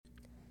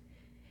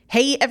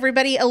Hey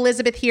everybody,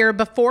 Elizabeth here.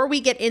 Before we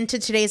get into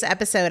today's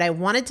episode, I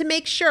wanted to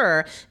make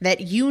sure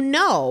that you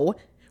know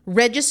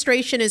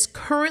registration is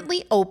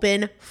currently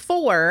open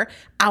for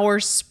our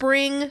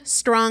Spring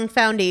Strong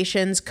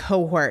Foundations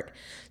cohort.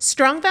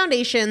 Strong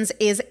Foundations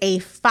is a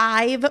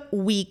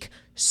 5-week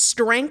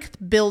strength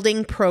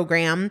building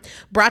program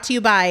brought to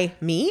you by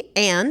me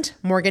and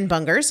Morgan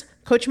Bungers.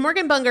 Coach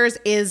Morgan Bungers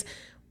is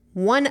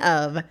one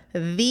of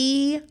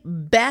the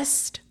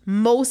best,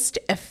 most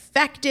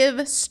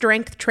effective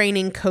strength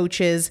training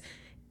coaches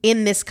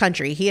in this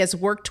country. He has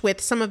worked with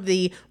some of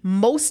the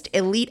most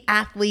elite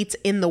athletes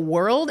in the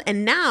world,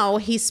 and now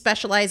he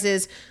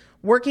specializes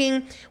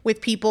working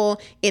with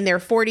people in their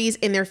 40s,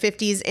 in their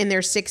 50s, in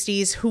their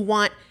 60s who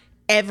want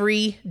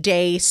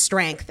everyday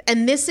strength.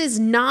 And this is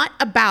not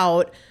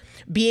about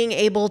being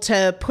able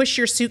to push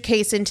your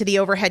suitcase into the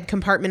overhead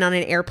compartment on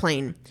an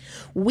airplane.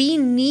 We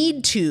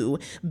need to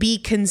be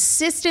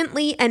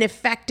consistently and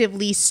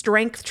effectively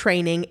strength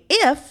training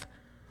if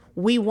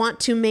we want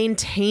to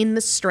maintain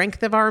the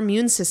strength of our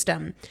immune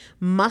system.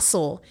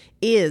 Muscle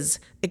is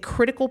a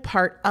critical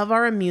part of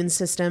our immune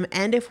system,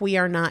 and if we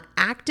are not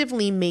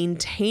actively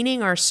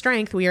maintaining our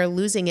strength, we are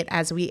losing it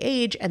as we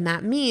age, and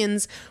that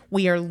means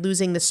we are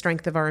losing the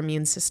strength of our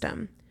immune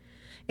system.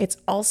 It's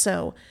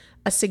also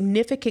a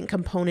significant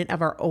component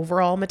of our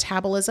overall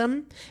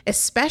metabolism,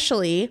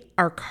 especially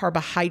our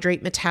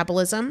carbohydrate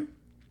metabolism.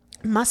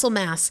 Muscle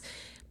mass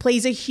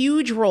plays a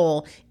huge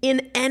role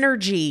in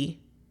energy,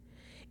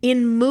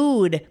 in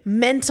mood,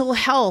 mental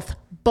health,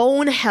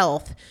 bone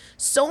health,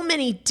 so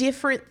many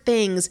different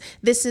things.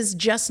 This is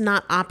just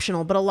not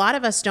optional, but a lot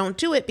of us don't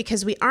do it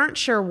because we aren't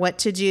sure what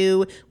to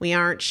do. We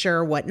aren't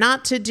sure what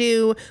not to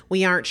do.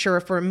 We aren't sure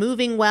if we're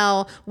moving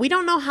well. We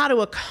don't know how to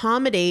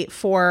accommodate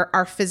for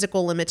our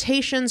physical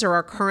limitations or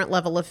our current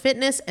level of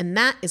fitness, and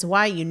that is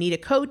why you need a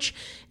coach,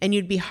 and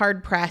you'd be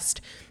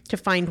hard-pressed to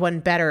find one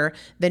better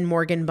than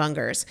Morgan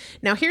Bungers.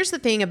 Now, here's the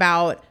thing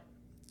about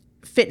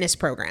fitness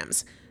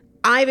programs.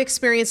 I've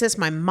experienced this.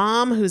 My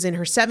mom, who's in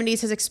her 70s,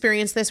 has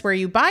experienced this, where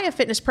you buy a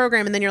fitness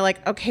program and then you're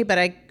like, okay, but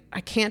I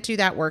can't do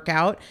that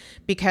workout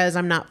because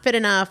I'm not fit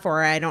enough,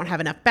 or I don't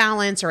have enough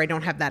balance, or I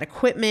don't have that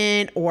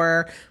equipment,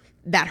 or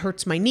that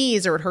hurts my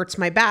knees, or it hurts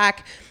my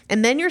back.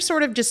 And then you're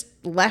sort of just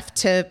left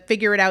to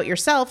figure it out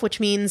yourself, which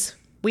means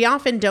we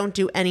often don't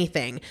do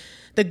anything.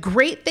 The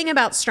great thing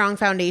about Strong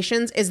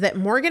Foundations is that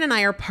Morgan and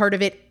I are part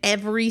of it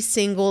every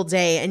single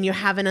day, and you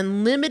have an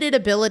unlimited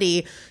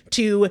ability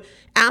to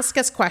ask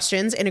us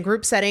questions in a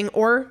group setting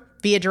or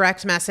via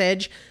direct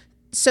message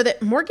so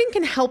that Morgan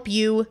can help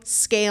you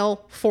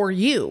scale for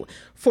you,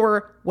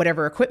 for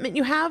whatever equipment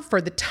you have, for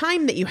the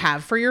time that you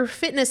have, for your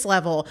fitness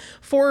level,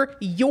 for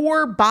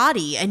your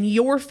body and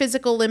your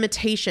physical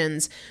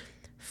limitations.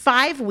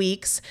 5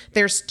 weeks,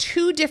 there's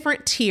 2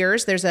 different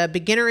tiers. There's a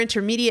beginner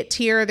intermediate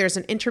tier. There's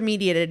an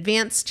intermediate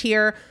advanced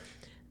tier.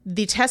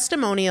 The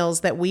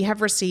testimonials that we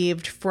have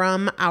received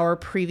from our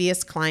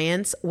previous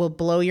clients will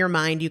blow your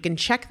mind. You can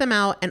check them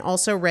out and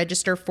also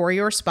register for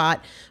your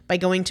spot by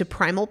going to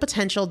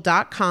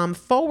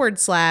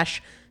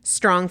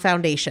primalpotential.com/strong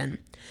foundation.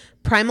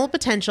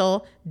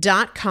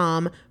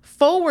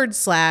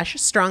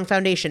 primalpotential.com/strong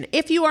foundation.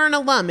 If you are an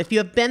alum, if you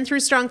have been through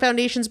Strong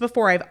Foundations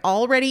before, I've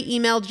already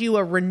emailed you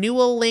a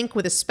renewal link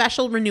with a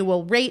special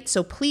renewal rate,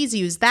 so please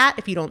use that.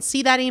 If you don't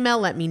see that email,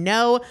 let me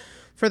know.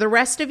 For the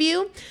rest of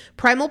you,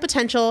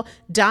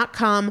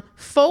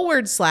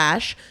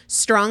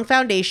 primalpotential.com/strong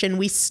foundation.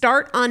 We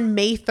start on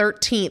May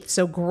 13th,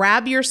 so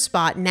grab your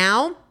spot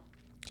now.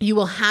 You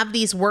will have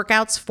these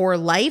workouts for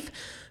life.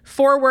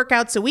 4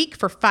 workouts a week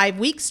for 5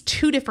 weeks,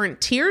 2 different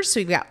tiers. So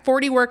you've got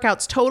 40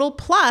 workouts total.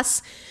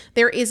 Plus,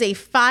 there is a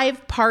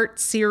 5-part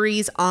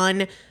series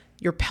on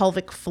your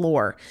pelvic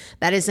floor.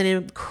 That is an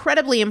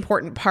incredibly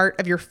important part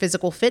of your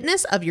physical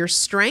fitness, of your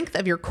strength,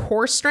 of your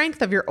core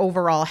strength, of your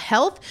overall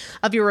health,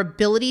 of your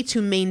ability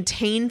to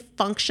maintain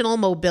functional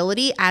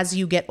mobility as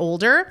you get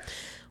older.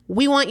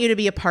 We want you to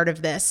be a part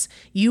of this.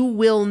 You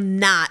will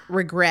not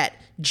regret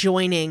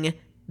joining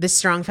the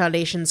Strong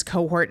Foundations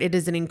cohort. It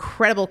is an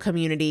incredible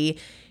community.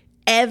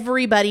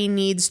 Everybody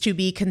needs to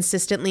be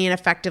consistently and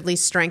effectively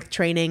strength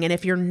training. And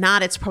if you're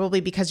not, it's probably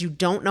because you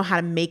don't know how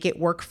to make it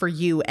work for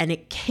you. And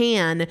it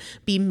can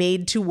be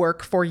made to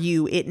work for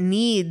you. It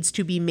needs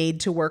to be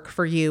made to work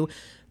for you.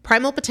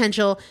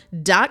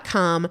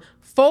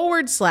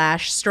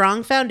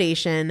 primalpotential.com/strong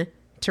foundation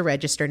to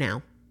register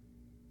now.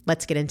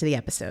 Let's get into the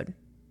episode.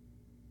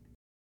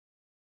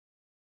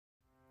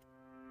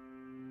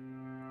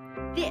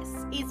 This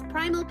is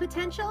Primal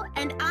Potential,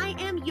 and I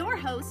am your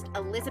host,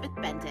 Elizabeth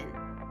Benton.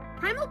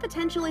 Primal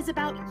Potential is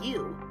about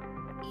you.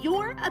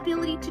 Your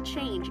ability to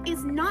change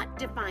is not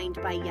defined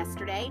by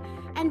yesterday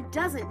and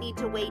doesn't need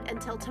to wait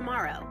until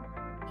tomorrow.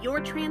 Your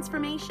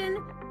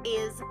transformation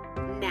is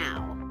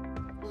now.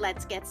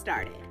 Let's get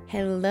started.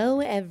 Hello,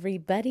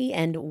 everybody,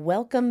 and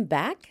welcome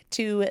back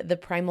to the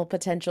Primal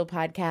Potential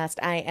podcast.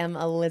 I am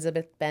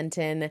Elizabeth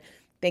Benton.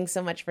 Thanks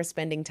so much for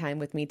spending time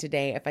with me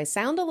today. If I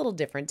sound a little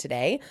different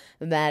today,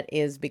 that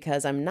is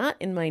because I'm not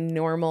in my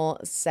normal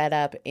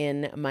setup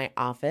in my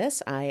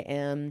office. I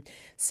am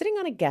sitting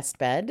on a guest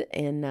bed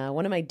in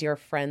one of my dear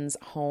friends'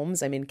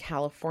 homes. I'm in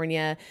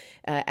California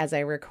as I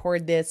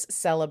record this,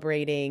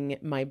 celebrating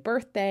my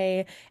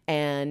birthday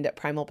and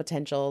Primal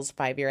Potential's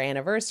 5-year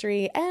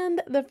anniversary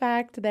and the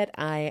fact that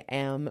I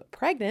am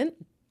pregnant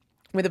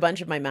with a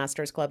bunch of my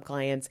Masters Club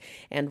clients.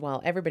 And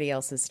while everybody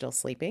else is still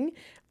sleeping,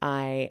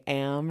 I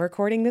am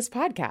recording this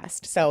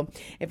podcast. So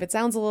if it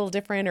sounds a little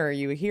different, or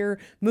you hear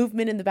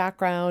movement in the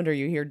background, or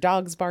you hear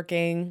dogs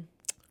barking,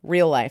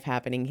 real life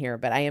happening here.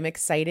 But I am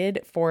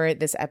excited for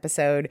this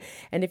episode.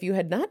 And if you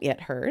had not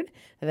yet heard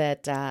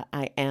that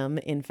I am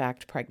in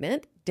fact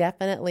pregnant,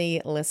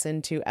 definitely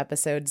listen to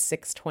episode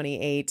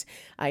 628.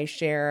 I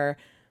share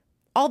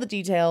all the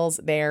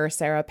details there.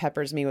 Sarah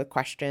peppers me with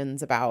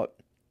questions about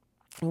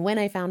when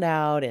I found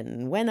out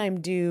and when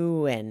I'm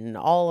due and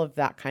all of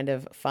that kind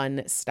of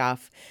fun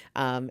stuff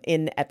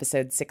in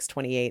episode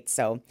 628.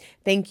 So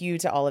thank you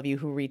to all of you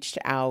who reached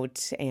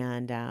out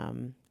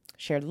and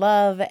shared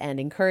love and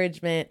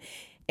encouragement.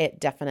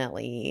 It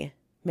definitely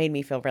made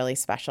me feel really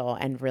special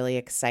and really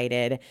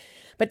excited.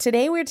 But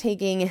today we're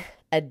taking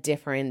a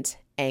different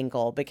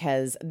angle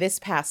because this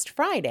past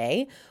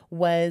Friday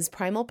was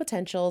Primal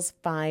Potential's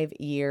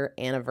 5-year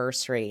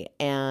anniversary.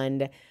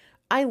 And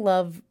I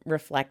love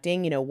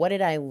reflecting, what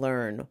did I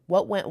learn?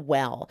 What went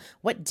well?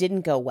 What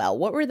didn't go well?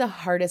 What were the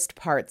hardest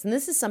parts? And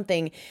this is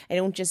something I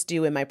don't just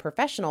do in my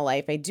professional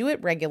life. I do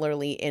it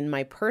regularly in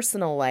my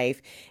personal life.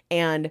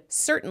 And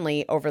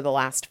certainly over the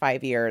last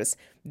 5 years,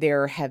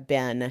 there have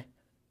been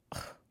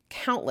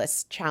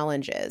countless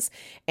challenges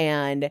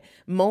and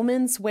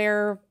moments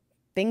where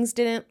things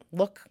didn't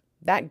look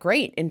that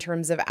great in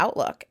terms of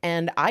outlook.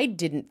 And I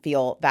didn't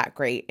feel that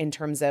great in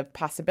terms of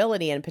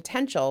possibility and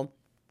potential.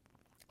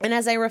 And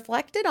as I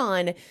reflected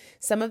on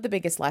some of the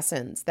biggest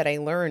lessons that I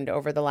learned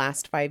over the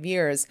last 5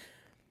 years,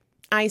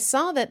 I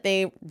saw that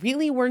they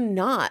really were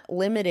not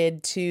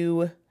limited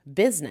to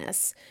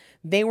business.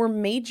 They were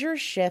major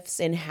shifts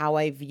in how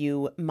I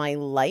view my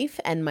life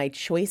and my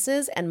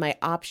choices and my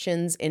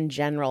options in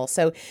general.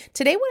 So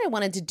today what I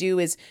wanted to do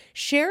is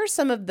share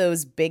some of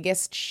those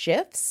biggest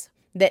shifts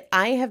that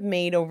I have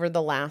made over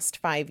the last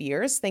 5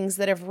 years, things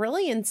that have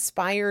really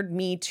inspired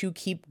me to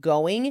keep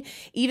going,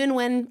 even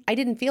when I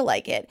didn't feel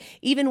like it,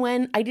 even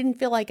when I didn't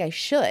feel like I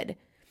should.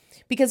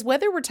 Because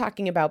whether we're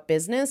talking about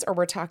business or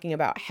we're talking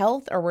about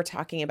health or we're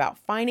talking about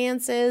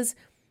finances,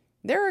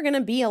 there are going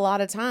to be a lot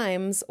of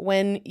times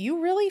when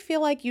you really feel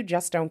like you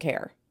just don't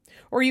care,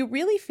 or you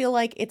really feel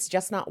like it's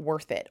just not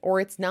worth it, or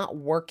it's not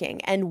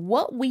working. And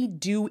what we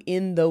do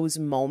in those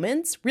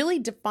moments really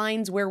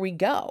defines where we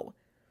go.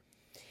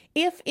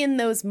 If in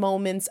those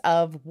moments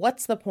of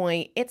what's the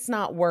point, it's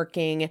not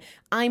working,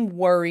 I'm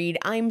worried,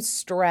 I'm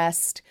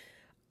stressed,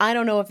 I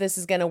don't know if this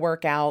is going to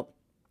work out.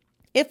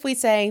 If we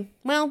say,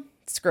 well,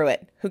 screw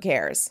it, who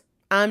cares?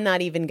 I'm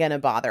not even going to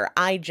bother.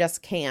 I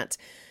just can't.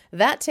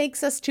 That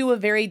takes us to a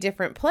very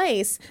different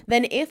place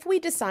than if we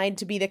decide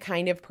to be the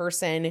kind of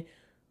person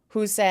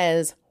who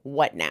says,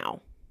 what now?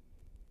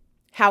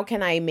 How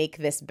can I make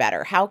this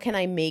better? How can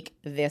I make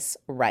this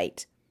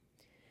right?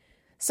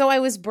 So I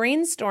was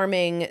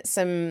brainstorming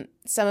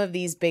some of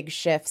these big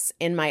shifts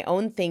in my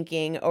own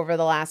thinking over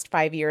the last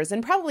 5 years,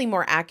 and probably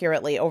more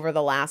accurately over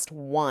the last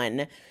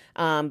one,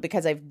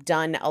 because I've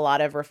done a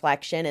lot of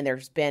reflection and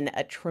there's been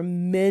a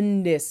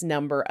tremendous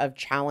number of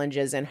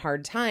challenges and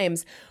hard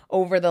times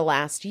over the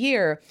last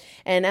year.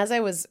 And as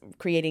I was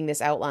creating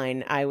this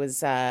outline, I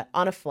was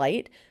on a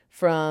flight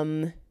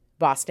from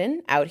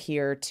Boston out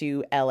here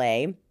to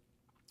LA.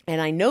 And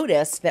I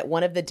noticed that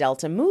one of the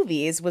Delta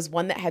movies was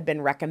one that had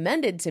been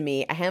recommended to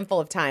me a handful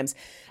of times.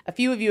 A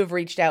few of you have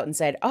reached out and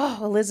said,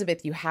 oh,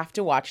 Elizabeth, you have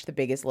to watch The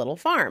Biggest Little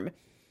Farm.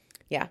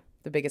 Yeah,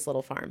 The Biggest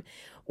Little Farm.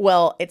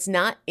 Well, it's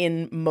not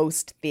in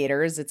most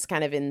theaters. It's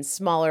kind of in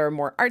smaller,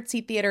 more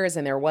artsy theaters,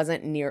 and there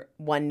wasn't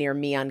one near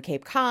me on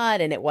Cape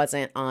Cod, and it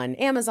wasn't on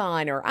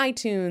Amazon or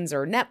iTunes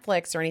or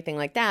Netflix or anything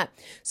like that.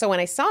 So when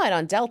I saw it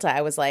on Delta,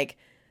 I was like,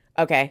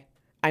 okay,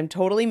 I'm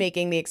totally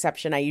making the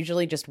exception. I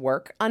usually just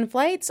work on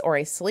flights or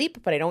I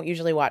sleep, but I don't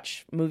usually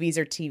watch movies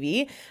or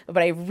TV.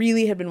 But I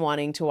really had been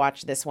wanting to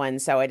watch this one.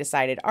 So I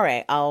decided, all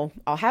right, I'll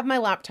have my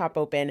laptop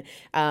open,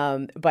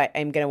 but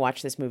I'm going to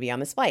watch this movie on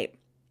this flight.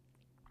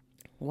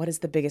 What does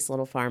The Biggest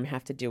Little Farm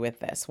have to do with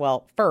this?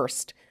 Well,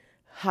 first,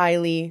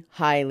 highly,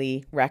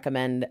 highly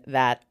recommend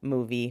that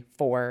movie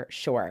for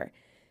sure.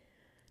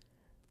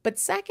 But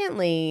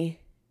secondly,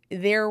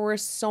 there were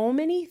so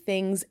many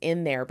things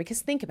in there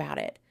because think about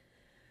it.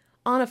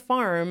 On a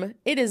farm,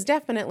 it is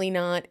definitely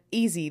not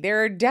easy.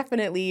 There are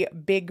definitely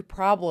big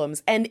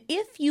problems. And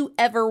if you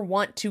ever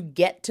want to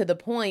get to the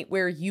point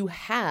where you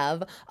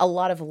have a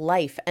lot of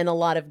life and a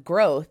lot of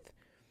growth,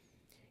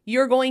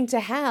 you're going to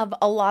have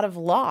a lot of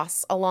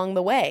loss along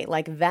the way.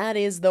 Like that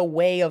is the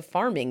way of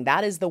farming.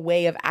 That is the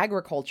way of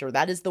agriculture.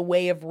 That is the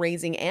way of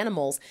raising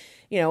animals.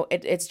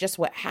 It's just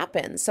what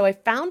happens. So I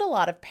found a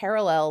lot of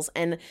parallels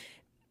and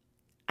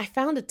I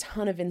found a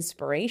ton of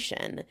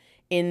inspiration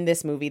in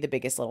this movie, The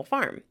Biggest Little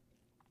Farm,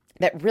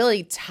 that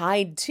really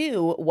tied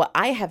to what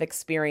I have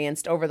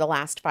experienced over the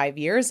last 5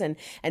 years and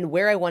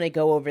where I want to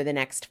go over the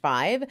next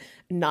 5,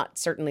 not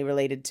certainly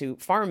related to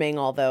farming,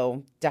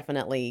 although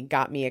definitely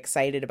got me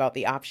excited about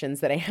the options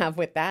that I have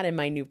with that in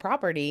my new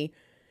property.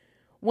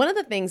 One of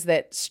the things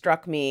that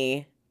struck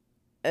me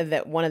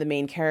that one of the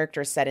main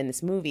characters said in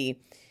this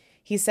movie,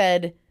 he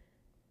said,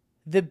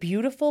 "The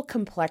beautiful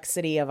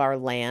complexity of our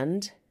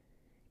land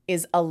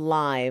is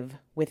alive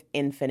with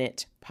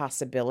infinite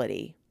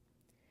possibility."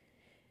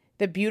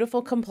 The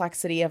beautiful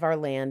complexity of our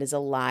land is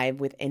alive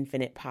with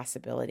infinite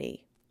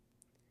possibility.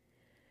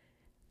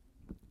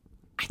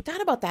 I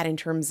thought about that in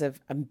terms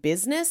of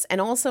business and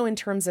also in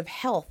terms of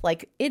health.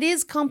 Like, it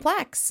is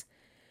complex.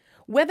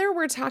 Whether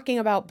we're talking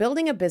about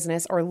building a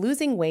business or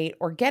losing weight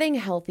or getting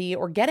healthy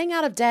or getting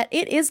out of debt,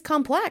 it is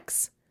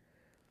complex.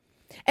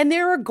 And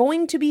there are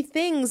going to be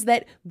things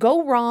that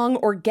go wrong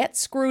or get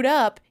screwed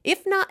up,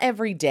 if not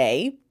every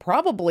day,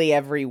 probably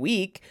every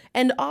week,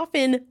 and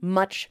often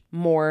much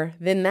more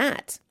than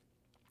that.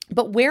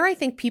 But where I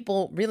think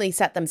people really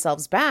set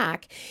themselves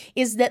back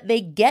is that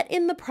they get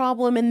in the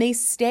problem and they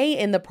stay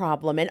in the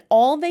problem, and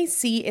all they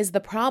see is the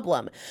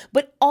problem.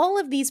 But all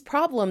of these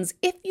problems,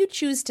 if you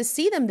choose to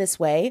see them this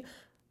way,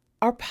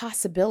 are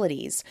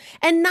possibilities,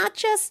 and not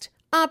just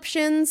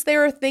options.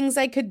 There are things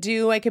I could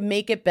do. I could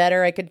make it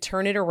better. I could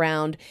turn it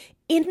around.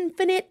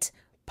 Infinite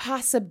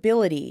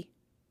possibility.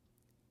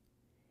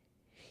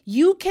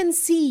 You can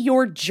see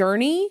your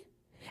journey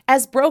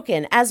as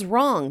broken, as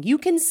wrong. You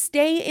can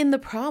stay in the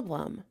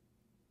problem.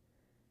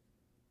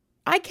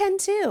 I can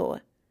too.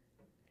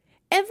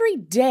 Every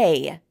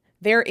day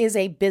there is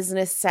a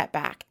business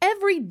setback.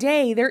 Every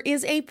day there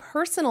is a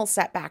personal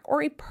setback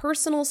or a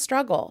personal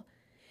struggle.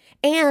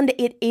 And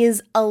it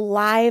is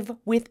alive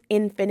with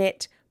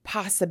infinite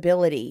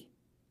possibility.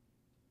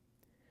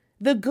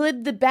 The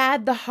good, the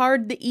bad, the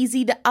hard, the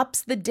easy, the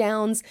ups, the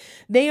downs,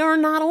 they are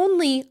not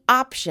only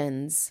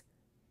options.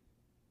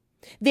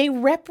 They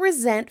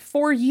represent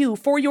for you,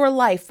 for your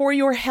life, for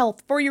your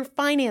health, for your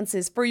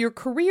finances, for your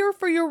career,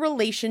 for your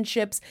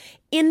relationships,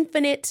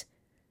 infinite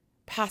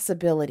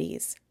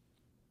possibilities.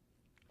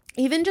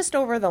 Even just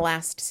over the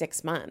last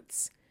 6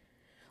 months,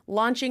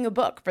 launching a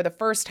book for the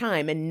first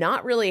time and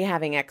not really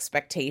having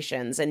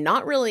expectations and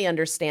not really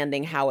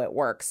understanding how it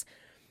works,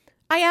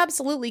 I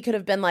absolutely could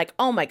have been like,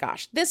 oh my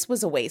gosh, this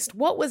was a waste.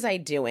 What was I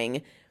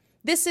doing?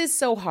 This is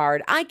so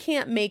hard. I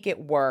can't make it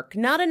work.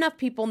 Not enough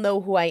people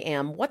know who I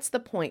am. What's the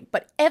point?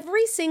 But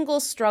every single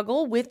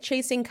struggle with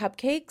chasing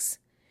cupcakes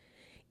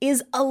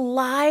is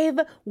alive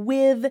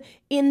with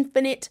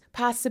infinite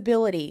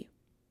possibility.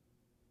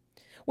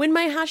 When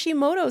my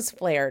Hashimoto's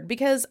flared,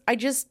 because I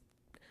just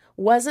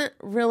wasn't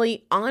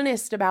really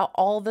honest about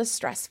all the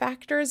stress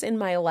factors in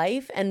my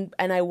life and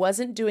I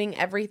wasn't doing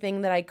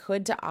everything that I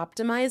could to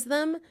optimize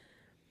them,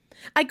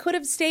 I could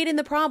have stayed in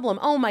the problem.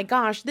 Oh my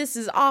gosh, this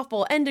is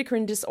awful.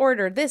 Endocrine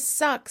disorder. This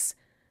sucks.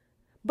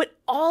 But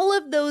all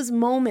of those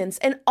moments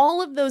and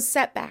all of those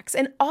setbacks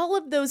and all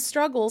of those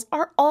struggles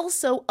are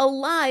also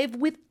alive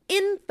with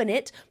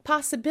infinite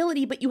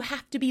possibility, but you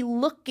have to be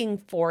looking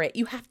for it.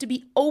 You have to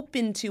be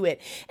open to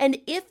it. And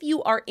if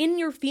you are in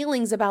your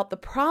feelings about the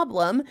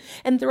problem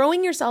and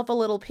throwing yourself a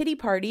little pity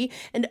party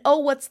and, oh,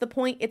 what's the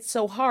point? It's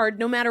so hard.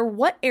 No matter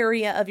what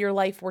area of your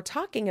life we're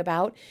talking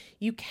about,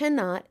 you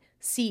cannot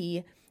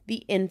see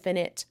the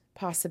infinite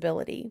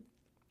possibility.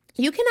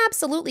 You can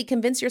absolutely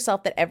convince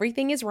yourself that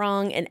everything is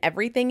wrong and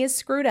everything is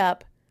screwed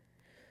up,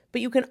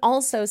 but you can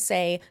also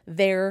say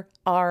there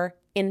are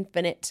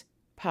infinite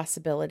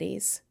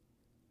possibilities.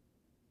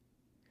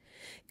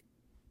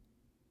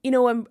 You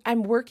know,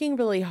 I'm working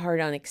really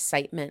hard on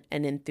excitement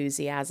and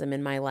enthusiasm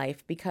in my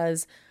life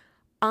because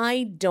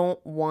I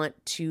don't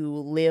want to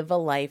live a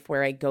life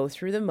where I go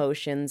through the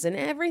motions and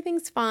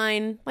everything's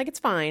fine. Like, it's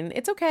fine.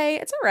 It's okay.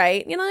 It's all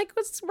right. You know, like,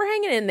 we're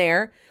hanging in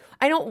there.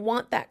 I don't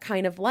want that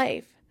kind of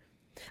life.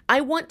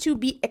 I want to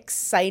be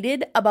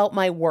excited about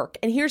my work.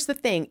 And here's the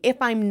thing.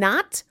 If I'm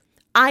not,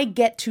 I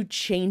get to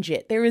change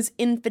it. There is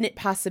infinite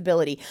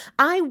possibility.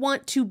 I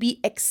want to be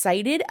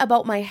excited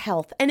about my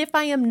health. And if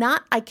I am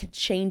not, I can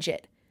change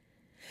it.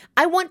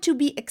 I want to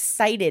be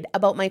excited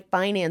about my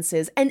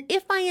finances. And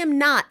if I am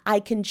not, I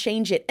can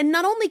change it. And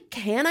not only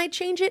can I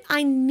change it,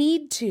 I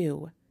need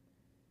to.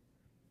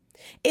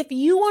 If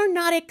you are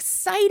not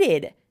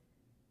excited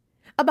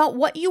about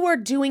what you are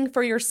doing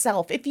for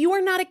yourself, if you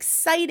are not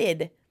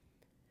excited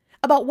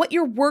about what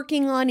you're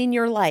working on in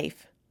your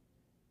life,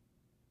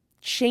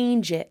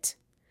 change it.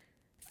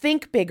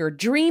 Think bigger,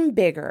 dream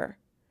bigger,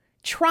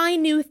 try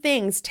new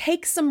things,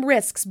 take some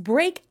risks,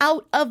 break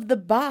out of the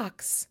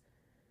box.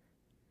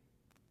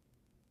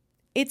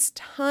 It's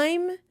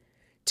time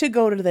to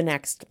go to the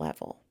next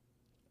level.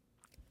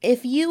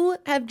 If you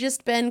have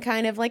just been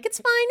kind of like, it's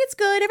fine, it's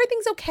good,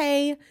 everything's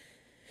okay,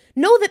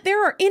 know that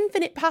there are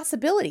infinite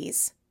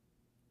possibilities.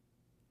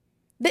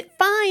 That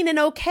fine and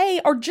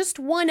okay are just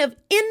one of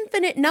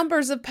infinite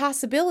numbers of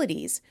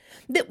possibilities.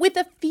 That with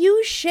a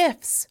few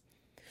shifts,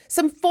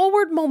 some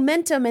forward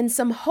momentum and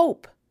some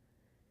hope,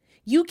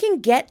 you can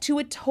get to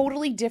a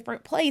totally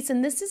different place.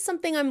 And this is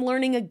something I'm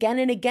learning again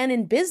and again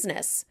in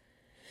business.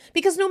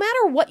 Because no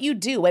matter what you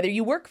do, whether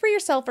you work for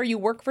yourself or you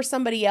work for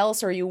somebody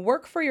else or you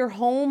work for your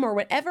home or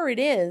whatever it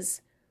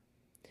is,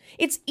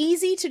 it's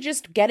easy to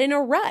just get in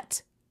a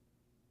rut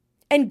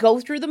and go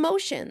through the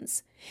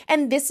motions.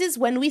 And this is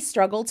when we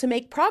struggle to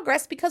make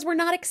progress because we're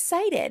not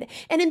excited.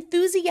 And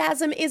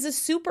enthusiasm is a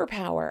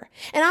superpower.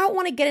 And I don't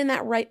want to get in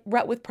that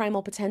rut with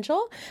primal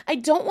potential. I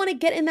don't want to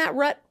get in that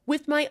rut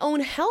with my own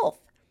health.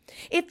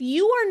 If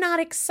you are not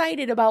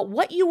excited about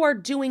what you are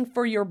doing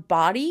for your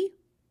body,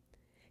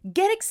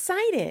 get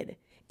excited.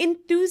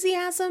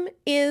 Enthusiasm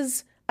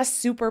is a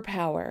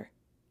superpower.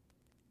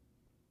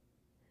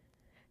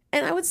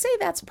 And I would say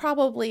that's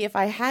probably, if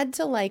I had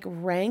to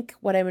rank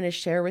what I'm going to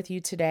share with you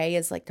today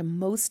as the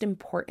most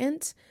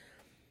important,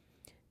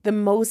 the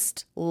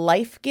most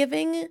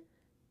life-giving,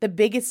 the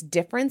biggest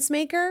difference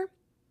maker,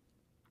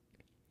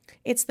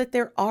 it's that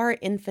there are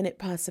infinite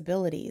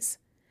possibilities.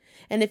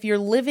 And if you're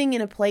living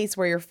in a place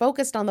where you're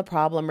focused on the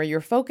problem or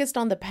you're focused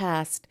on the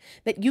past,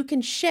 that you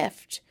can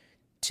shift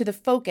to the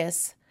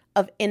focus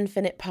of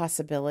infinite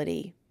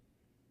possibility.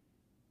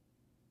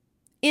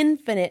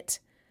 Infinite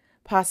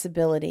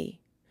possibility.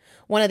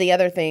 One of the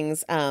other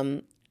things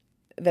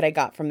that I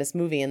got from this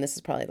movie, and this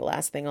is probably the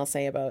last thing I'll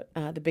say about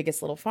The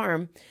Biggest Little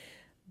Farm,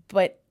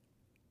 but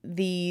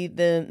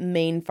the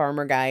main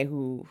farmer guy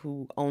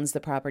who owns the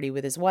property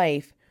with his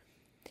wife,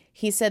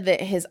 he said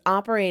that his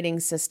operating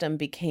system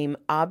became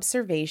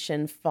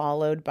observation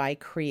followed by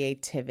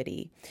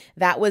creativity.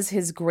 That was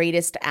his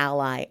greatest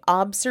ally,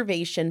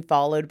 observation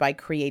followed by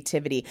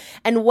creativity.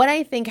 And what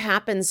I think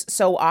happens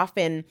so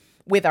often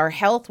with our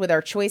health, with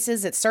our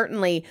choices, it's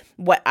certainly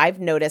what I've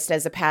noticed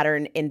as a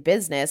pattern in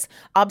business,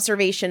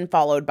 observation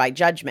followed by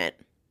judgment,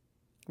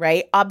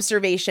 right?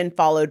 Observation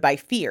followed by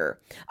fear,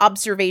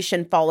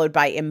 observation followed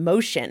by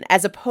emotion,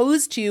 as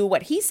opposed to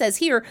what he says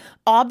here,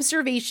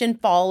 observation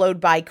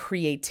followed by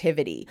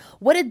creativity.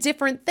 What a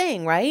different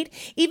thing, right?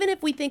 Even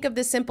if we think of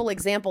this simple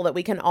example that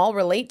we can all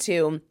relate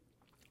to,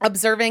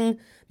 observing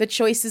the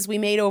choices we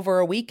made over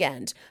a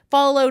weekend,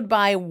 followed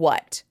by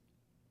what?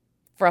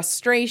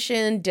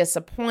 Frustration,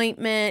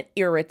 disappointment,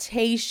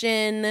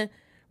 irritation,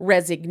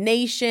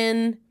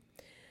 resignation.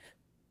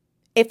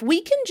 If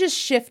we can just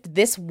shift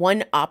this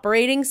one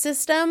operating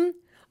system,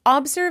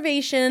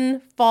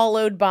 observation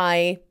followed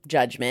by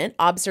judgment,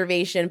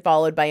 observation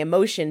followed by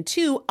emotion,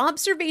 to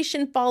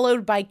observation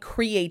followed by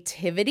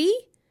creativity,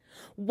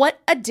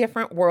 what a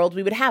different world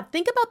we would have.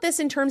 Think about this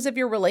in terms of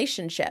your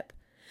relationship.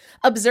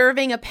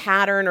 Observing a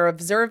pattern or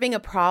observing a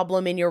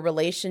problem in your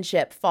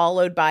relationship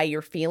followed by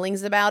your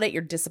feelings about it,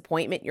 your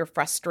disappointment, your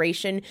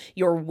frustration,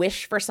 your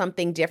wish for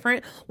something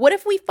different. What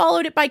if we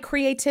followed it by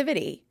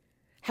creativity?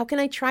 How can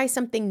I try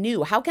something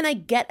new? How can I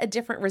get a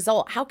different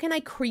result? How can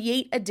I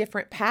create a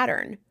different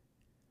pattern?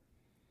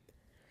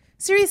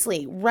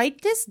 Seriously,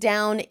 write this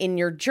down in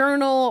your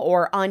journal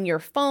or on your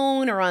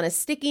phone or on a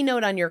sticky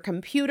note on your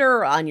computer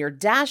or on your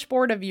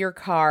dashboard of your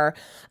car.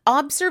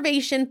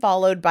 Observation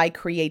followed by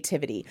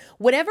creativity.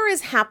 Whatever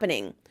is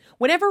happening,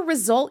 whatever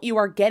result you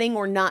are getting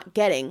or not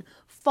getting,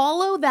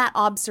 follow that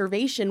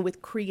observation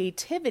with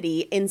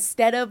creativity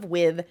instead of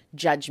with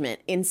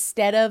judgment,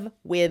 instead of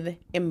with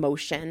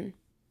emotion.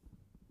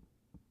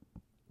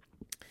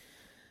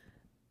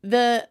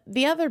 The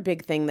other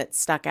big thing that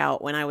stuck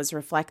out when I was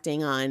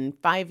reflecting on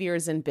 5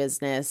 years in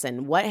business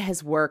and what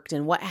has worked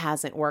and what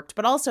hasn't worked,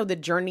 but also the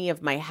journey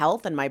of my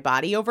health and my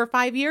body over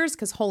 5 years,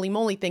 because holy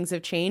moly, things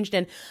have changed.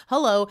 And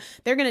hello,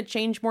 they're going to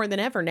change more than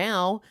ever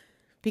now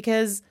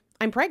because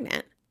I'm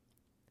pregnant.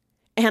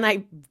 And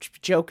I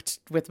joked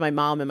with my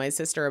mom and my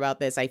sister about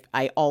this.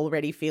 I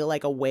already feel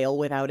like a whale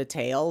without a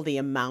tail. The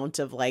amount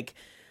of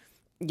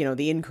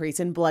the increase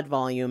in blood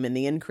volume and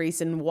the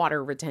increase in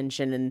water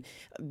retention and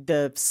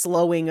the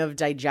slowing of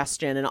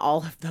digestion and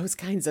all of those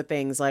kinds of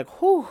things,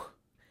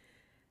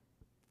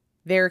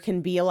 there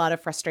can be a lot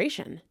of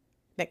frustration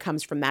that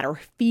comes from that, or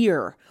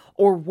fear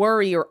or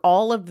worry or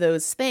all of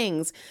those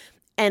things.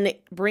 And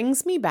it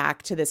brings me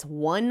back to this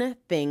one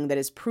thing that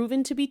is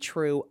proven to be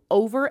true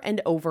over and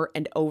over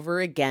and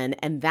over again.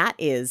 And that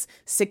is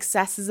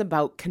success is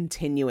about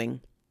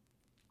continuing.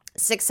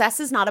 Success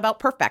is not about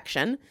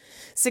perfection.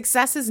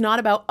 Success is not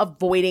about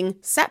avoiding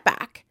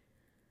setback.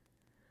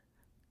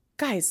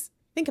 Guys,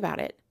 think about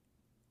it.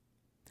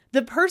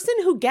 The person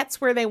who gets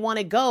where they want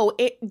to go,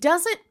 it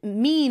doesn't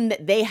mean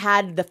that they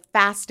had the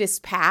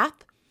fastest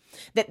path,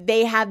 that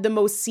they had the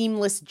most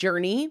seamless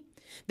journey,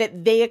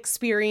 that they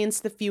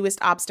experienced the fewest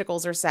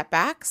obstacles or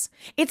setbacks.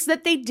 It's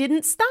that they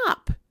didn't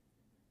stop.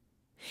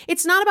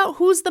 It's not about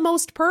who's the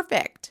most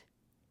perfect.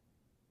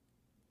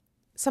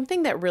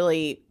 Something that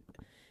really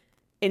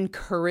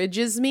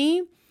encourages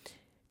me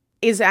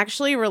is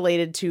actually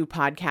related to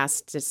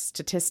podcast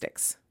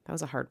statistics. That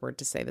was a hard word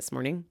to say this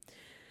morning.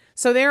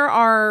 So there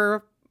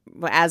are,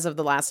 as of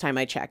the last time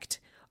I checked,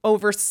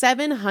 over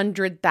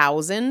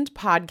 700,000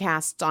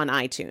 podcasts on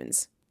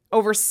iTunes.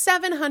 Over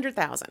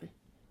 700,000.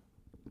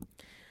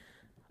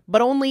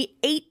 But only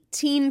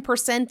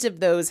 18% of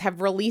those have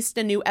released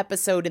a new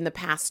episode in the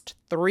past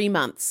 3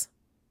 months.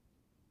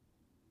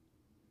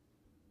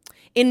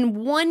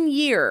 In 1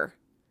 year,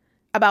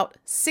 about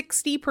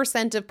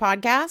 60% of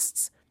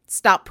podcasts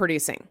stop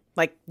producing.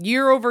 Like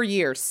year over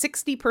year,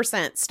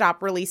 60%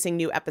 stop releasing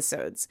new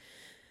episodes.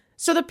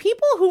 So the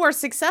people who are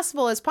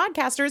successful as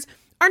podcasters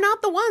are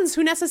not the ones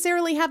who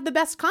necessarily have the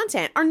best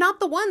content, are not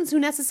the ones who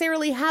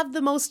necessarily have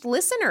the most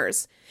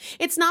listeners.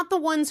 It's not the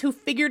ones who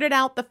figured it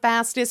out the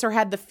fastest or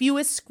had the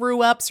fewest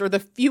screw ups or the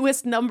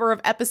fewest number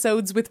of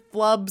episodes with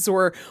flubs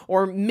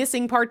or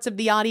missing parts of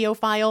the audio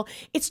file.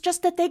 It's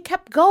just that they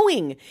kept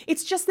going.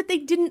 It's just that they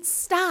didn't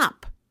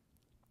stop.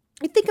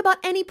 You think about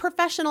any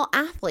professional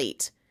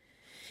athlete.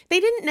 They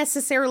didn't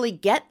necessarily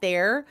get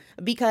there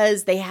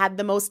because they had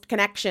the most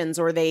connections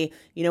or they,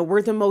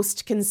 were the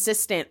most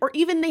consistent or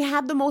even they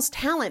had the most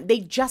talent. They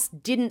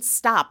just didn't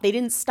stop. They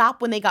didn't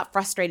stop when they got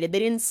frustrated. They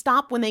didn't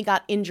stop when they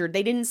got injured.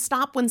 They didn't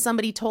stop when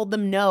somebody told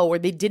them no or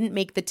they didn't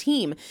make the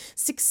team.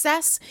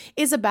 Success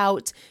is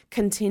about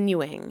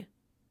continuing.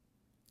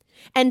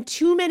 And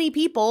too many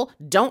people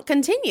don't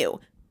continue.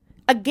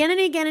 Again and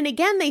again and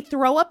again, they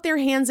throw up their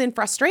hands in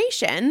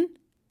frustration.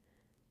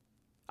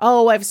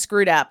 Oh, I've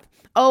screwed up.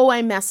 Oh,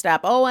 I messed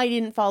up. Oh, I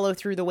didn't follow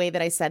through the way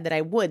that I said that I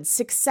would.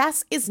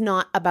 Success is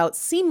not about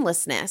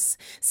seamlessness.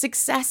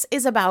 Success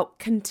is about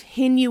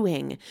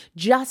continuing.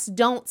 Just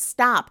don't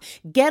stop.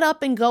 Get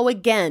up and go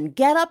again.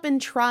 Get up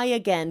and try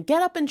again.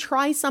 Get up and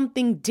try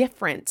something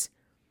different.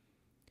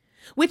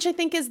 Which I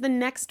think is the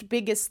next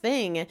biggest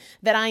thing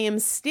that I am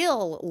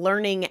still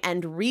learning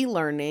and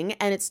relearning.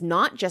 And it's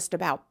not just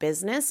about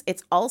business.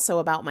 It's also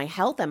about my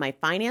health and my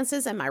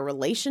finances and my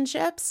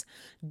relationships.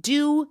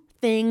 Do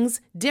things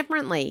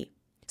differently.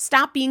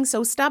 Stop being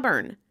so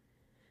stubborn.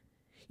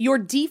 Your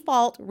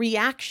default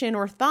reaction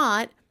or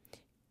thought,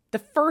 the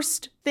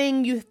first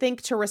thing you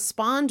think to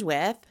respond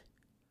with,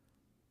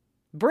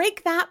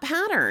 break that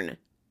pattern.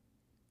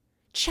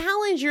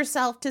 Challenge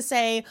yourself to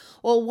say,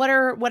 well, what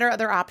are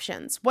other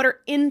options? What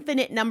are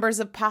infinite numbers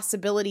of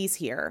possibilities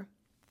here?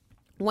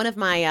 One of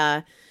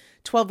my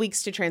 12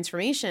 Weeks to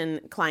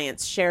Transformation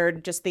clients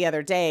shared just the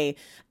other day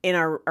in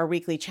our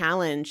weekly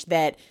challenge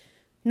that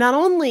not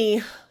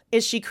only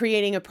is she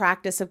creating a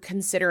practice of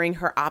considering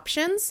her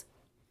options,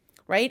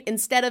 right?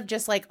 Instead of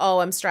just like, oh,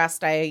 I'm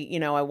stressed. I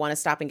want to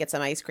stop and get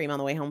some ice cream on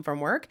the way home from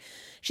work.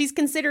 She's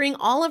considering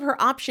all of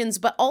her options,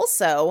 but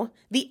also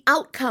the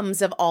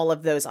outcomes of all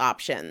of those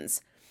options.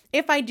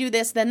 If I do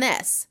this, then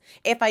this.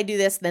 If I do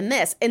this, then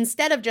this.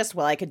 Instead of just,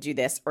 well, I could do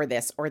this or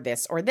this or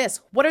this or this.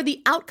 What are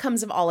the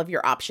outcomes of all of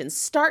your options?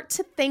 Start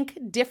to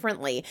think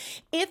differently.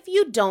 If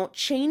you don't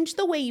change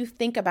the way you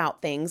think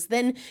about things,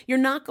 then you're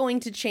not going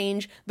to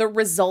change the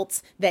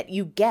results that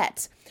you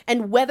get.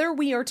 And whether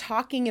we are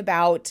talking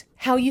about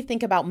how you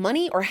think about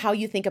money or how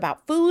you think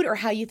about food or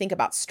how you think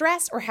about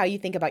stress or how you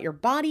think about your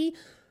body,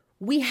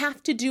 we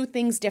have to do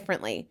things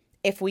differently.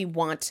 If we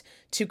want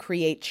to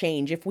create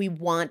change, if we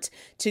want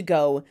to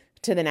go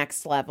to the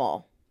next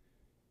level.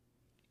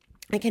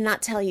 I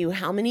cannot tell you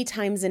how many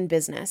times in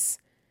business,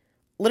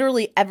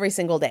 literally every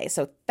single day,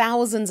 so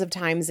thousands of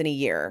times in a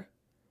year,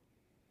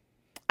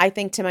 I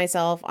think to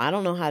myself, I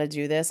don't know how to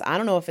do this. I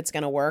don't know if it's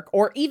going to work,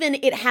 or even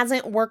it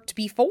hasn't worked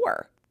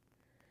before.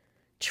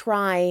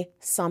 Try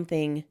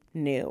something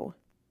new.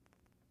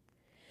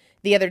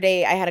 The other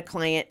day, I had a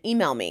client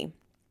email me.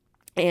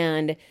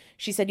 And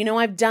she said,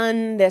 I've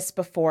done this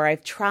before.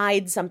 I've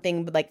tried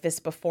something like this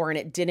before and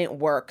it didn't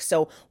work.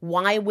 So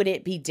why would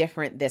it be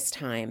different this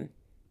time?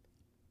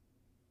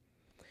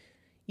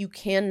 You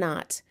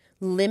cannot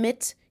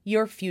limit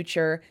your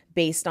future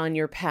based on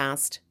your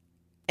past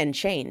and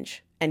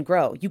change and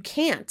grow. You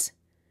can't.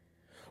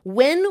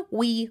 When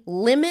we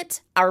limit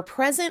our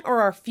present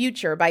or our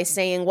future by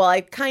saying, well,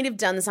 I've kind of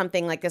done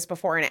something like this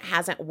before and it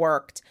hasn't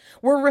worked,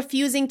 we're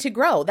refusing to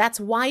grow. That's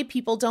why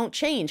people don't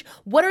change.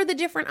 What are the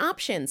different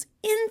options?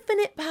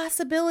 Infinite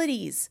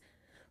possibilities.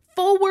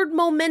 Forward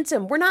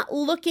momentum. We're not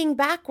looking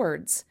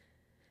backwards.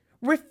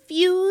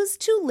 Refuse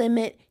to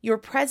limit your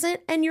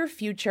present and your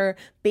future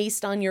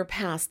based on your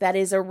past. That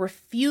is a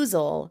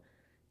refusal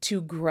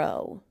to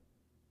grow.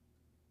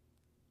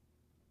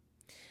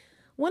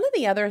 One of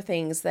the other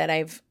things that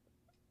I've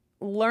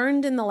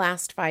learned in the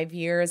last 5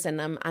 years,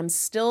 and I'm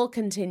still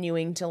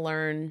continuing to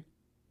learn,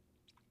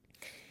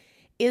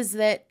 is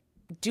that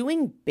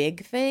doing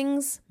big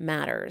things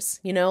matters.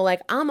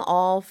 Like I'm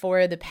all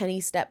for the penny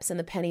steps and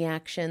the penny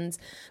actions,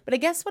 but I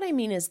guess what I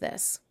mean is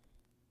this.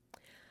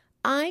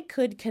 I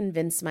could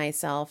convince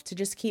myself to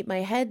just keep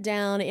my head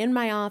down in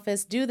my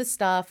office, do the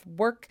stuff,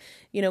 work,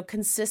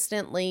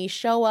 consistently,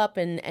 show up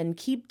and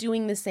keep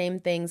doing the same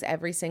things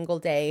every single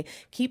day,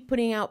 keep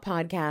putting out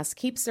podcasts,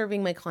 keep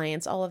serving my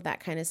clients, all of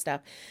that kind of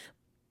stuff.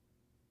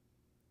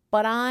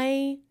 But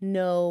I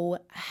know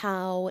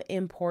how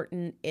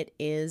important it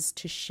is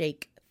to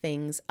shake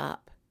things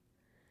up,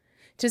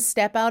 to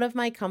step out of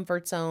my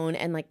comfort zone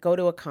and go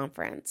to a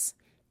conference,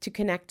 to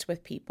connect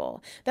with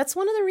people. That's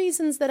one of the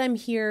reasons that I'm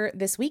here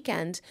this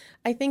weekend.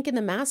 I think in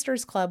the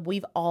Masters Club,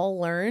 we've all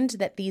learned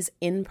that these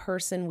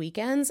in-person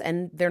weekends,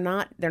 and they're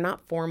not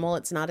formal,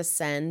 it's not a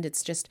send,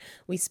 it's just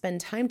we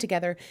spend time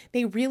together,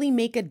 they really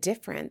make a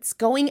difference.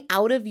 Going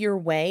out of your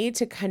way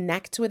to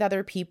connect with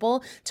other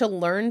people, to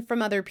learn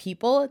from other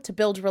people, to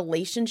build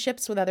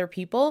relationships with other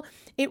people,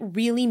 it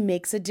really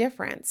makes a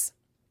difference.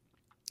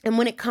 And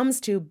when it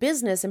comes to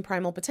business and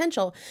primal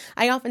potential,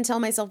 I often tell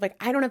myself, like,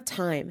 I don't have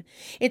time.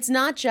 It's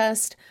not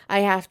just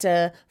I have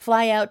to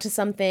fly out to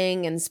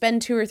something and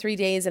spend 2 or 3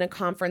 days in a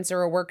conference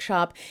or a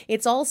workshop.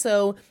 It's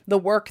also the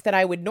work that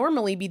I would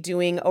normally be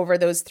doing over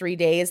those 3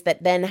 days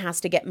that then has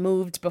to get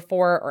moved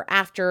before or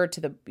after to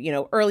the,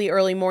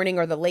 early morning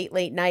or the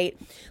late night.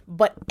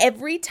 But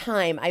every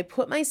time I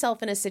put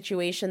myself in a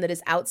situation that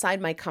is outside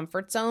my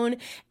comfort zone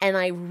and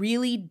I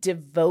really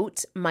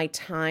devote my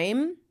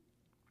time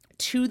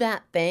to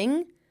that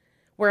thing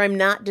where I'm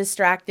not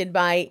distracted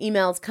by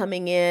emails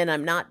coming in,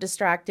 I'm not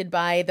distracted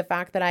by the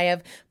fact that I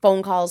have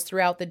phone calls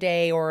throughout the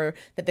day or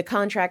that the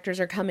contractors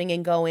are coming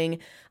and going,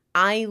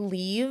 I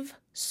leave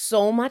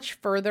so much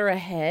further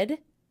ahead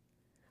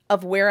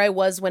of where I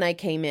was when I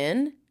came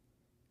in.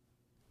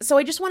 So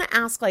I just want to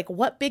ask, like,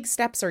 what big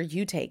steps are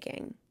you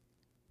taking?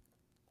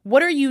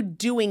 What are you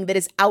doing that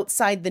is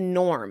outside the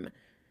norm?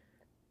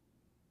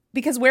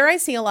 Because where I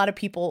see a lot of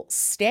people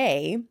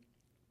stay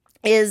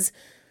is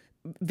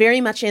very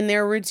much in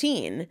their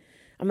routine.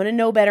 I'm going to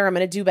know better. I'm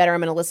going to do better.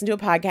 I'm going to listen to a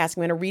podcast. I'm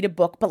going to read a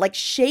book, but like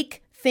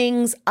shake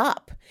things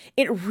up.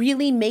 It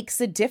really makes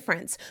a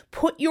difference.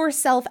 Put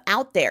yourself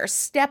out there,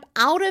 step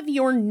out of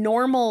your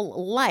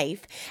normal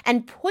life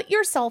and put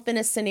yourself in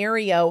a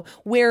scenario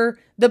where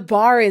the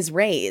bar is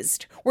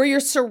raised, where you're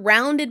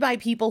surrounded by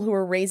people who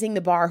are raising the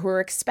bar, who are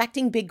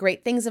expecting big,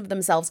 great things of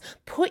themselves.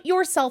 Put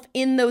yourself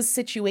in those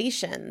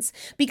situations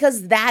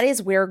because that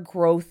is where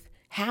growth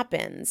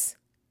happens.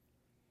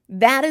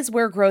 That is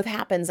where growth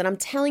happens. And I'm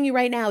telling you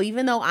right now,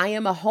 even though I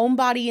am a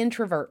homebody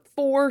introvert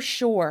for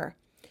sure,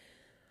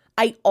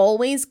 I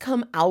always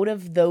come out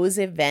of those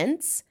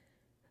events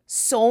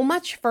so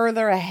much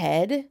further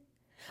ahead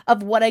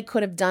of what I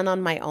could have done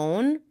on my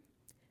own,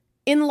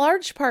 in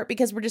large part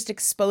because we're just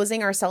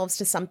exposing ourselves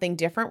to something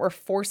different. We're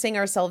forcing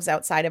ourselves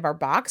outside of our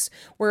box.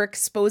 We're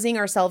exposing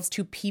ourselves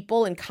to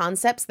people and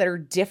concepts that are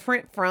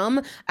different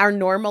from our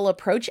normal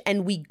approach,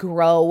 and we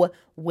grow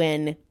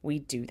when we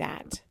do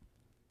that.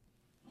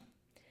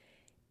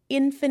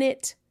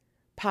 Infinite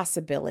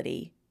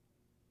possibility.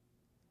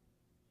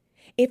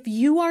 If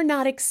you are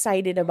not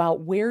excited about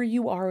where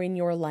you are in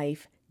your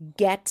life,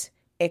 get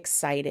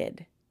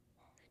excited.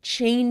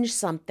 Change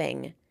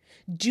something.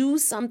 Do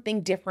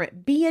something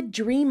different. Be a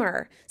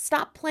dreamer.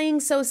 Stop playing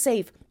so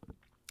safe.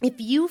 If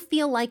you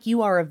feel like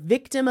you are a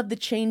victim of the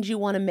change you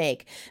want to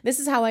make, this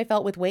is how I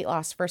felt with weight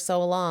loss for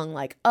so long.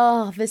 Like,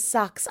 oh, this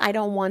sucks. I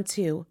don't want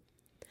to.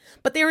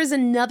 But there is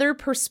another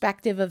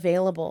perspective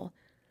available.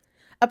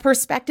 A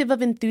perspective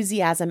of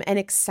enthusiasm and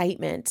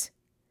excitement.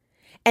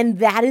 And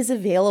that is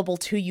available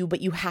to you, but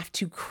you have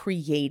to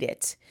create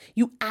it.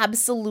 You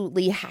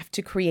absolutely have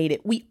to create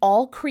it. We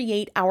all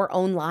create our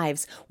own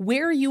lives.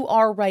 Where you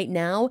are right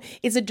now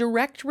is a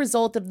direct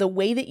result of the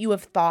way that you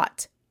have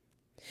thought.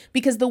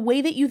 Because the way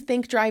that you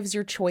think drives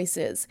your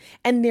choices.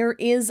 And there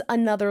is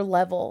another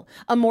level,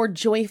 a more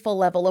joyful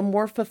level, a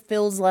more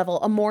fulfilled level,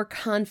 a more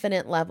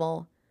confident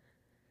level.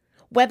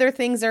 Whether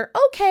things are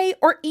okay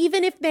or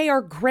even if they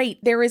are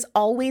great, there is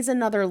always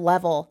another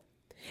level.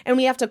 And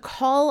we have to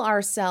call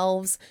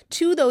ourselves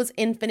to those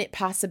infinite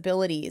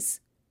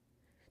possibilities,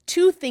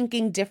 to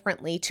thinking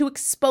differently, to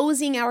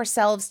exposing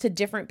ourselves to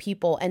different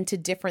people and to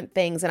different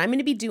things. And I'm going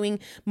to be doing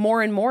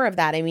more and more of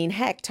that. I mean,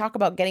 heck, talk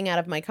about getting out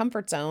of my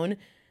comfort zone.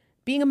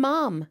 Being a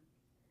mom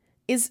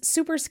is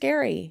super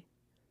scary.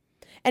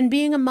 And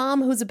being a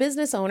mom who's a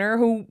business owner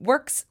who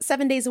works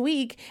 7 days a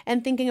week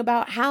and thinking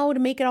about how to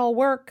make it all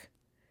work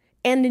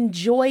and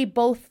enjoy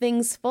both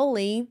things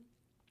fully,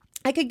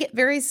 I could get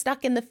very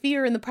stuck in the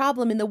fear and the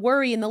problem and the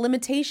worry and the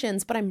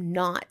limitations, but I'm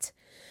not.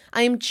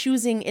 I am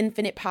choosing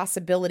infinite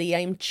possibility. I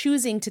am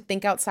choosing to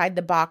think outside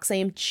the box. I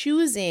am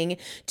choosing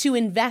to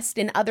invest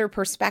in other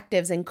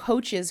perspectives and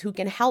coaches who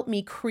can help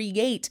me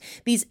create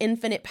these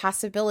infinite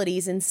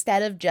possibilities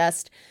instead of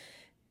just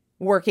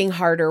working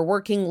harder,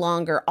 working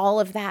longer, all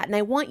of that. And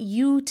I want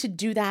you to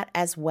do that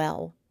as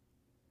well.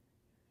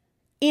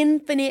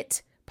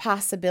 Infinite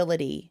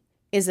possibility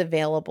is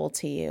available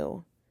to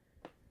you.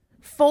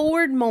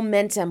 Forward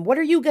momentum. What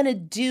are you going to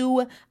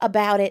do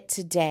about it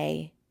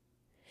today?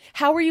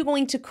 How are you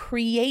going to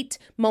create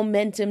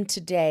momentum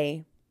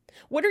today?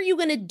 What are you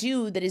going to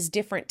do that is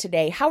different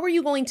today? How are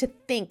you going to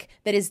think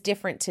that is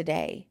different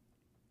today?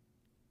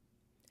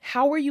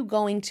 How are you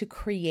going to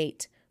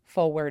create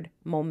forward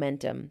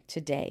momentum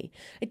today?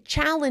 I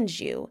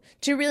challenge you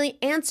to really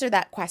answer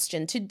that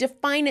question, to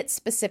define it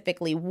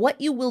specifically,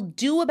 what you will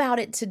do about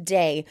it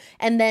today,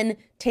 and then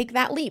take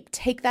that leap,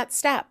 take that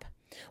step.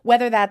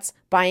 Whether that's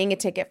buying a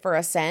ticket for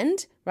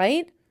Ascend,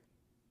 right?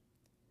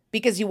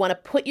 because you want to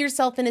put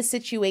yourself in a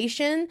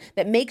situation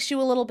that makes you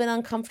a little bit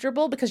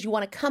uncomfortable because you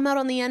want to come out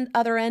on the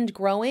other end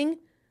growing,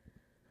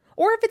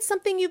 or if it's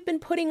something you've been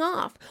putting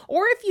off,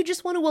 or if you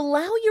just want to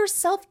allow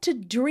yourself to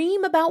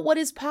dream about what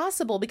is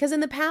possible because in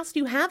the past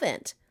you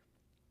haven't.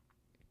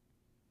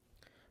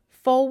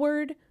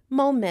 Forward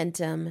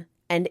momentum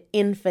and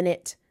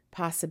infinite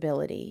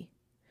possibility.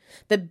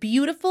 The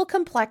beautiful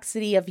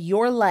complexity of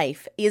your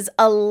life is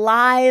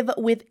alive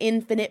with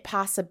infinite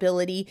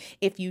possibility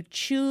if you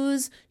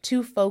choose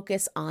to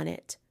focus on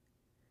it.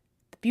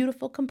 The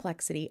beautiful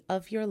complexity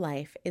of your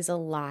life is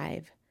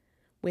alive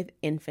with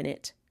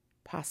infinite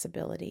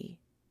possibility.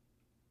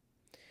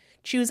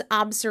 Choose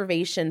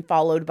observation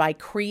followed by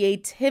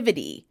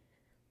creativity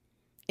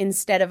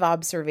instead of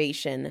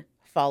observation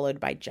followed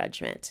by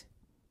judgment.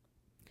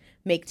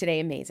 Make today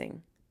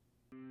amazing.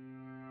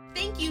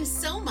 Thank you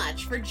so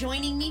much for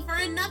joining me for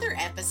another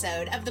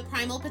episode of the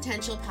Primal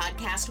Potential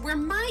Podcast, where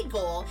my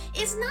goal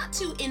is not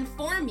to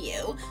inform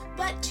you,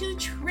 but to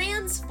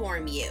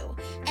transform you.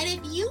 And if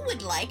you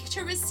would like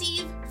to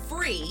receive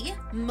free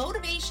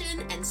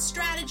motivation and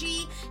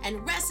strategy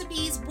and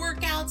recipes,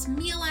 workouts,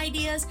 meal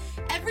ideas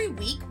every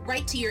week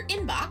right to your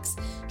inbox,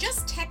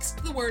 just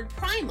text the word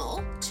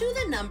primal to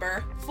the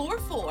number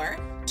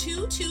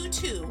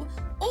 44222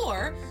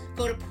 or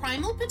go to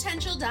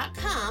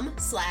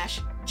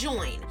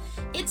primalpotential.com/join.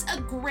 It's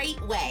a great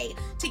way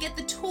to get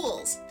the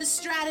tools, the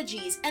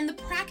strategies, and the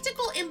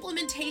practical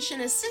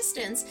implementation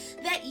assistance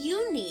that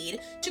you need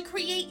to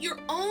create your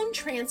own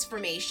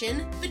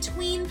transformation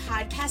between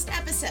podcast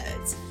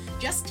episodes.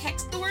 Just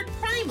text the word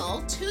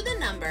primal to the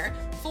number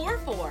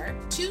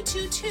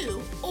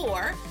 44222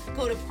 or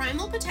go to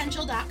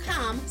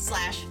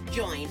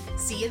primalpotential.com/join.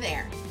 See you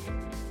there.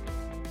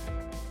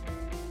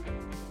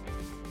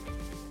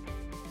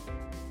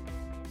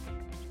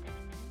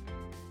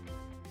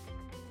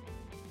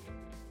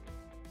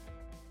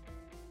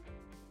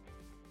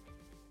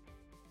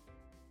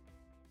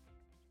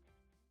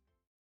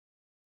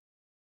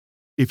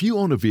 If you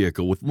own a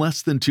vehicle with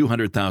less than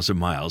 200,000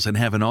 miles and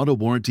have an auto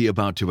warranty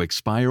about to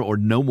expire or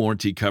no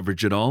warranty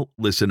coverage at all,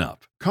 listen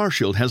up.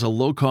 CarShield has a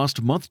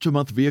low-cost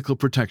month-to-month vehicle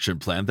protection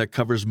plan that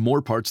covers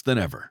more parts than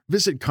ever.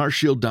 Visit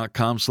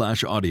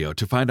carshield.com/audio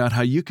to find out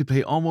how you could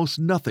pay almost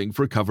nothing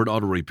for covered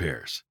auto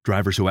repairs.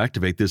 Drivers who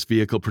activate this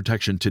vehicle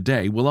protection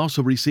today will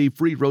also receive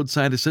free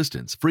roadside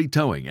assistance, free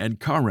towing, and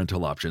car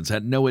rental options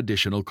at no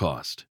additional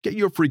cost. Get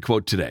your free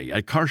quote today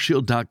at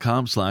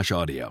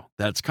carshield.com/audio.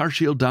 That's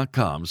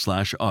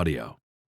carshield.com/audio.